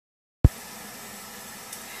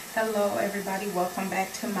Hello everybody, welcome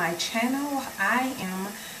back to my channel. I am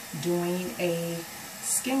doing a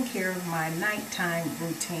skincare of my nighttime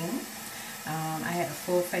routine. I had a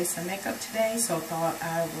full face of makeup today, so thought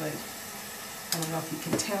I don't know if you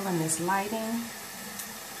can tell in this lighting,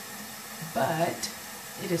 but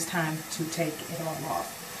it is time to take it all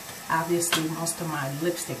off. Obviously most of my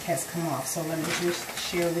lipstick has come off, so let me just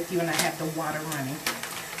share with you, and I have the water running.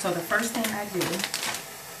 So the first thing I do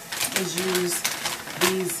is use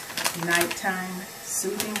these nighttime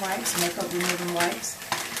soothing wipes, makeup removing wipes.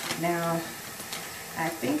 Now, I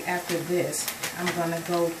think after this, I'm going to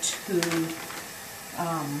go to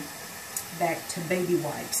back to baby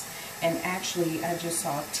wipes. And actually, I just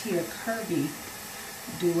saw Tia Kirby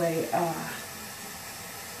do a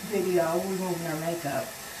video removing her makeup,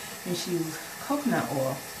 and she used coconut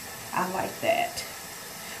oil. I like that,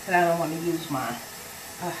 but I don't want to use my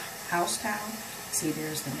house towel. See,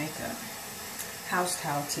 there's the makeup. House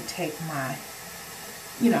towel to take my,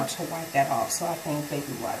 to wipe that off. So I think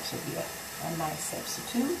baby wipes would be a nice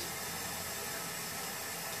substitute.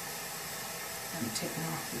 I'm taking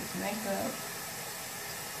off this makeup.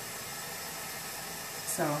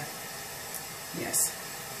 So, yes,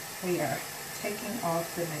 we are taking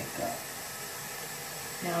off the makeup.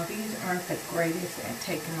 Now, these aren't the greatest at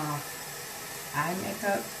taking off eye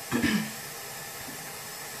makeup.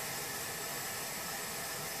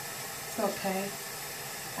 It's okay.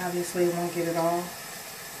 Obviously, it won't get it all.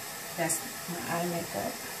 That's my eye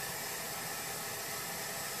makeup.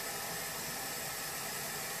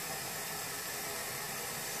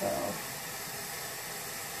 So,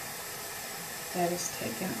 that is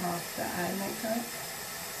taken off the eye makeup.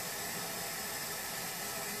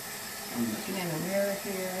 I'm looking in the mirror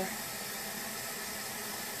here.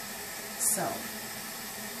 So,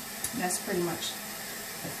 that's pretty much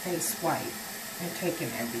the face wipe and taking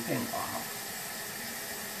everything off.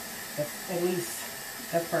 At least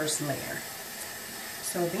the first layer.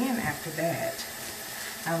 So then after that,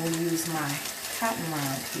 I will use my cotton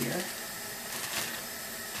round here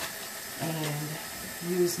and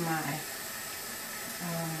use my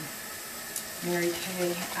Mary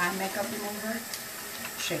Kay eye makeup remover.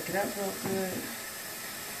 Shake it up real good.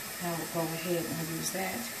 Now we'll go ahead and use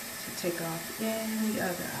that to take off any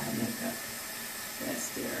other eye makeup that's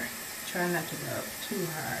there. Try not to rub too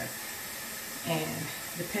hard. And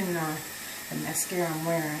depending on the mascara I'm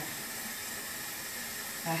wearing,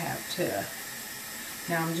 I have to,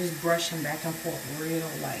 now I'm just brushing back and forth real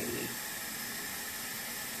lightly.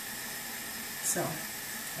 So,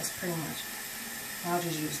 that's pretty much, I'll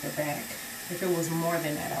just use the back. If it was more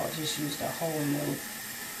than that, I would just use the whole new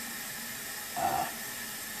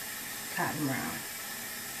cotton round.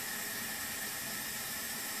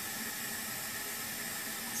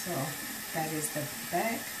 So, that is the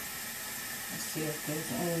back. Let's see if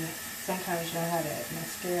there's any, sometimes you know how that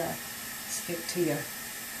mascara stick to your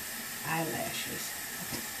eyelashes.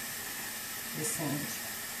 It seems.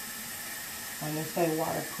 When they say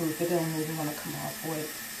waterproof, it doesn't even want to come off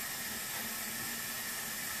with.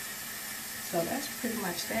 So that's pretty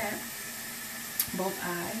much that. Both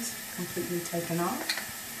eyes completely taken off.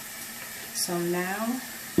 So now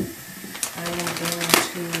I am going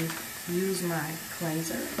to use my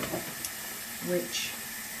cleanser, which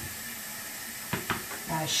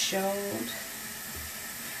I showed.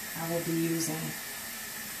 I will be using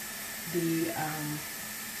the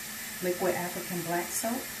Liquid African Black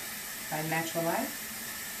Soap by Natural Life.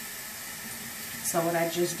 So what I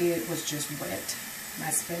just did was just wet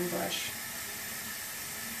my spin brush.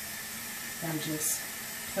 I'm just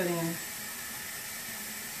putting,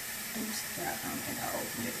 oops, I don't think I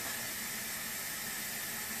opened it.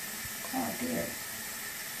 Oh, I did.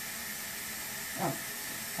 Oh,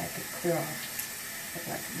 I had to clear off. Looked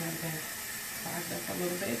like it might have been clogged up a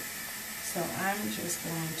little bit. So I'm just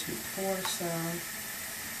going to pour some,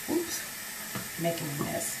 oops, making a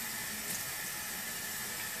mess.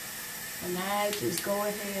 And I just go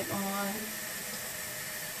ahead on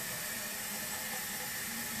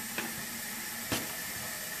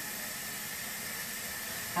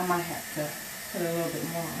I might have to put a little bit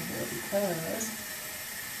more on here because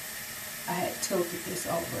I had tilted this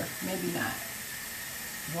over. Maybe not.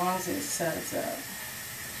 As long as it suds up.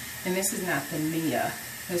 And this is not the Mia.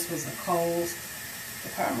 This was the Kohl's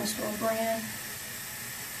department store brand.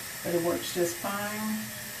 But it works just fine.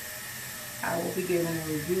 I will be giving a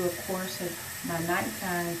review, of course, of my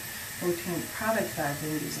nighttime routine products I've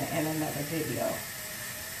been using in another video.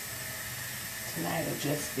 Tonight will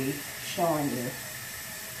just be showing you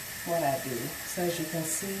what I do. So as you can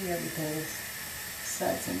see, everything is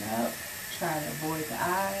sudsing up. Try to avoid the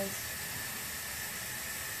eyes.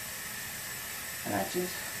 And I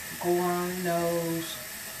just go on the nose,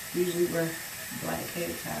 usually where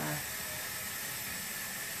blackheads are.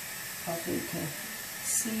 Hopefully you can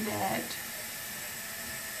see that.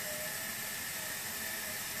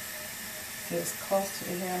 Get as close to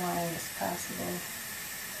the hairline as possible.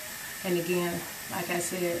 And again, like I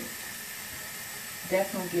said,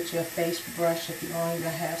 definitely get you a face brush if you only gonna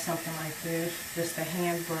have something like this. Just a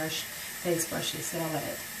hand brush, face brush they sell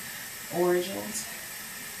at Origins,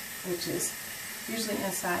 which is usually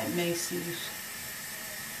inside Macy's.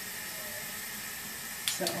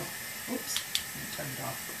 So, oops, let me turn it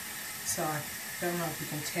off. So I don't know if you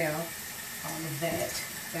can tell all of that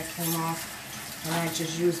came off. And I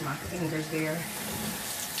just use my fingers there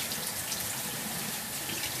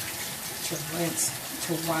to rinse,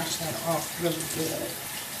 to wash that off really good.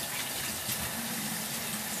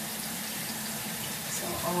 So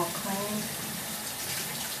all clean.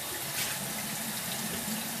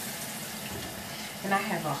 And I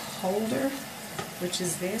have a holder, which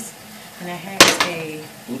is this, and it has a,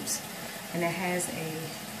 and it has a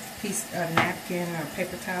piece of napkin or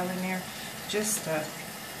paper towel in there. Just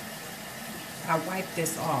I wipe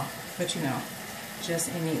this off, but you know,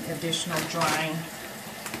 just any additional drying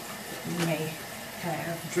you may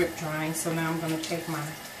have, drip drying. So now I'm going to take my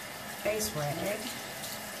face rag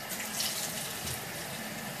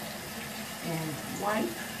and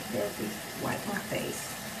wipe my face.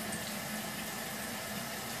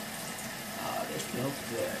 Oh, this feels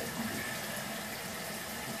good.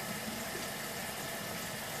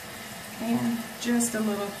 And just a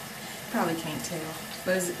little, probably can't tell,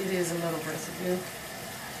 but it is a little residue.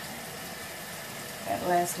 That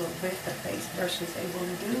last little bit the face brush is able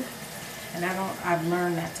to do. And I've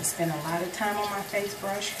learned not to spend a lot of time on my face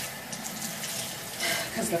brush,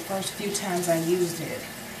 because the first few times I used it,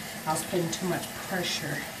 I was putting too much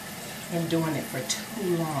pressure in doing it for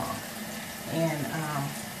too long. And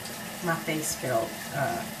my face felt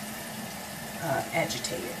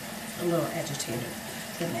agitated, a little agitated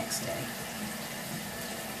the next day.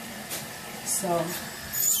 So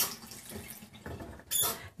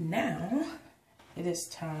now it is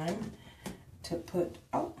time to put,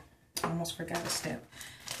 oh, I almost forgot a step.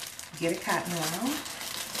 Get a cotton round.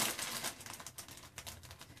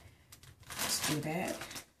 Let's do that.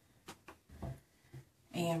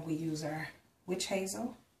 And we use our witch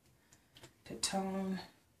hazel to tone,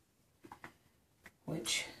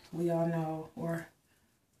 which we all know or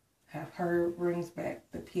have heard brings back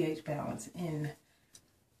the pH balance in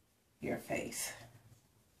your face.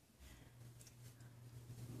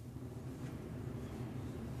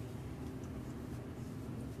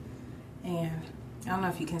 And I don't know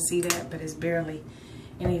if you can see that, but it's barely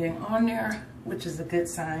anything on there, which is a good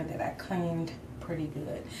sign that I cleaned pretty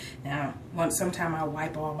good. Now, sometime I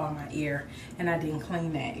wipe all by my ear, and I didn't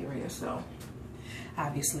clean that area, so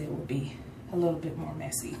obviously it will be a little bit more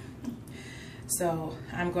messy. So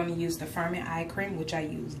I'm going to use the Firmint eye cream, which I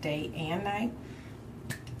use day and night,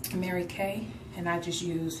 Mary Kay, and I just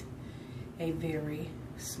use a very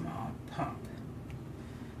small pump.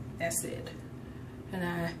 That's it. And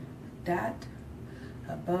I dot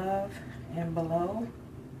above and below.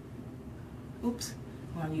 Oops,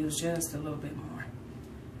 I'm going to use just a little bit more.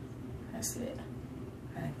 That's it.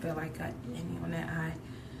 I didn't feel like I got any on that eye.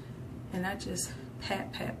 And I just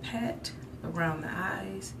pat, pat, pat around the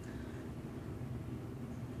eyes.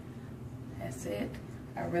 That's it.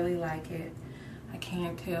 I really like it. I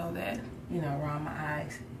can tell that, you know, around my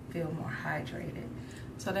eyes feel more hydrated.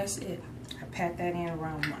 So that's it. I pat that in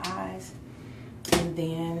around my eyes, and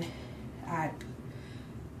then I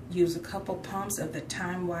use a couple pumps of the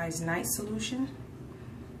Time Wise Night Solution.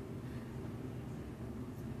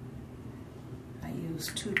 I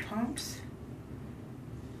use 2 pumps.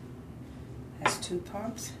 That's 2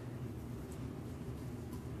 pumps.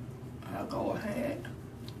 I'll go ahead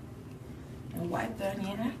and wipe that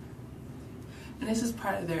in. And this is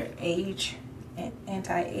part of their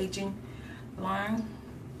anti-aging line.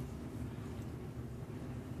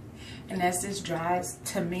 And as this dries,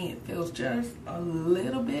 to me it feels just a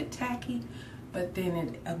little bit tacky, but then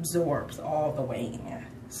it absorbs all the way in.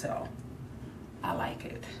 So I like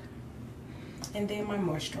it. And then my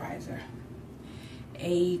moisturizer,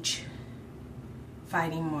 Age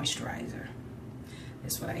Fighting Moisturizer.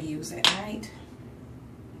 That's what I use at night.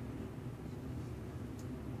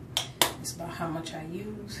 It's about how much I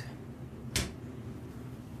use.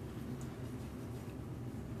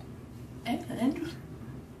 And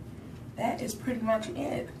that is pretty much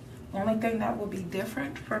it. The only thing that will be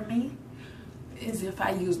different for me is if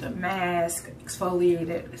I used a mask,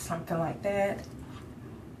 exfoliated, something like that.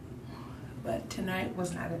 But tonight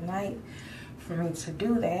was not a night for me to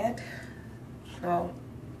do that. So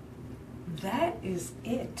that is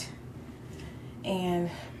it. And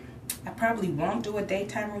I probably won't do a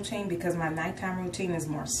daytime routine because my nighttime routine is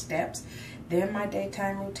more steps than my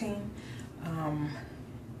daytime routine.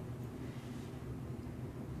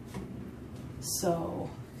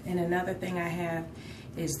 And another thing I have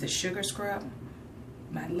is the sugar scrub.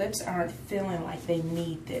 My lips aren't feeling like they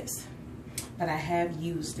need this, but I have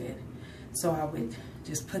used it. So I would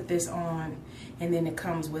just put this on, and then it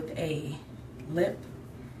comes with a lip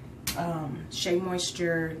Shea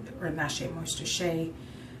Moisture, or not Shea Moisture, Shea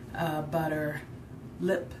Butter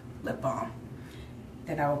lip balm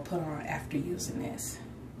that I will put on after using this.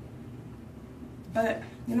 But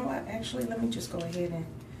you know what, actually let me just go ahead and,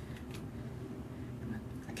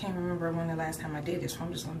 I can't remember when the last time I did this, so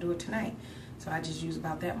I'm just gonna do it tonight. So I just use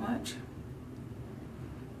about that much.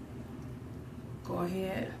 Go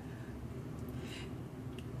ahead,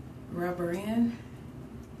 rub her in.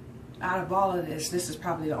 Out of all of this, this is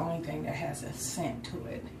probably the only thing that has a scent to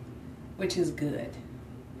it, which is good.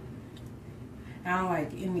 I don't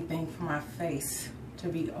like anything for my face to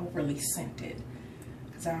be overly scented,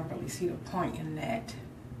 because I don't really see the point in that.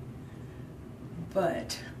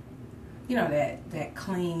 But you know, that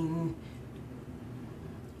clean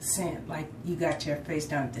scent, like you got your face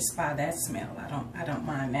done at the spa, that smell, I don't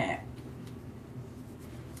mind that.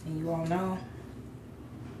 And you all know,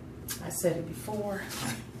 I said it before,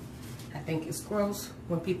 I think it's gross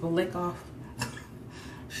when people lick off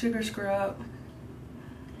sugar scrub.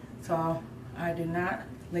 So I do not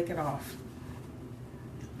lick it off.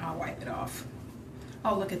 I'll wipe it off.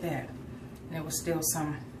 Oh, look at that. There was still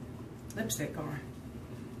some lipstick on.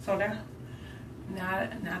 So that's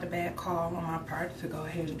not a bad call on my part to go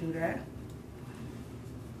ahead and do that.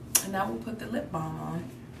 And I will put the lip balm on.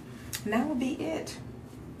 And that will be it.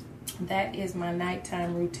 That is my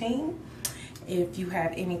nighttime routine. If you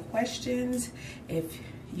have any questions, if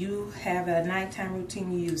you have a nighttime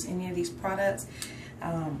routine, you use any of these products,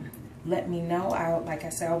 let me know. Like I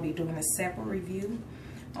said, I'll be doing a separate review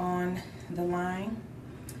on the line.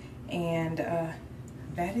 And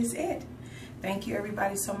that is it. Thank you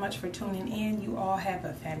everybody so much for tuning in. You all have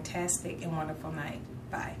a fantastic and wonderful night.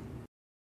 Bye.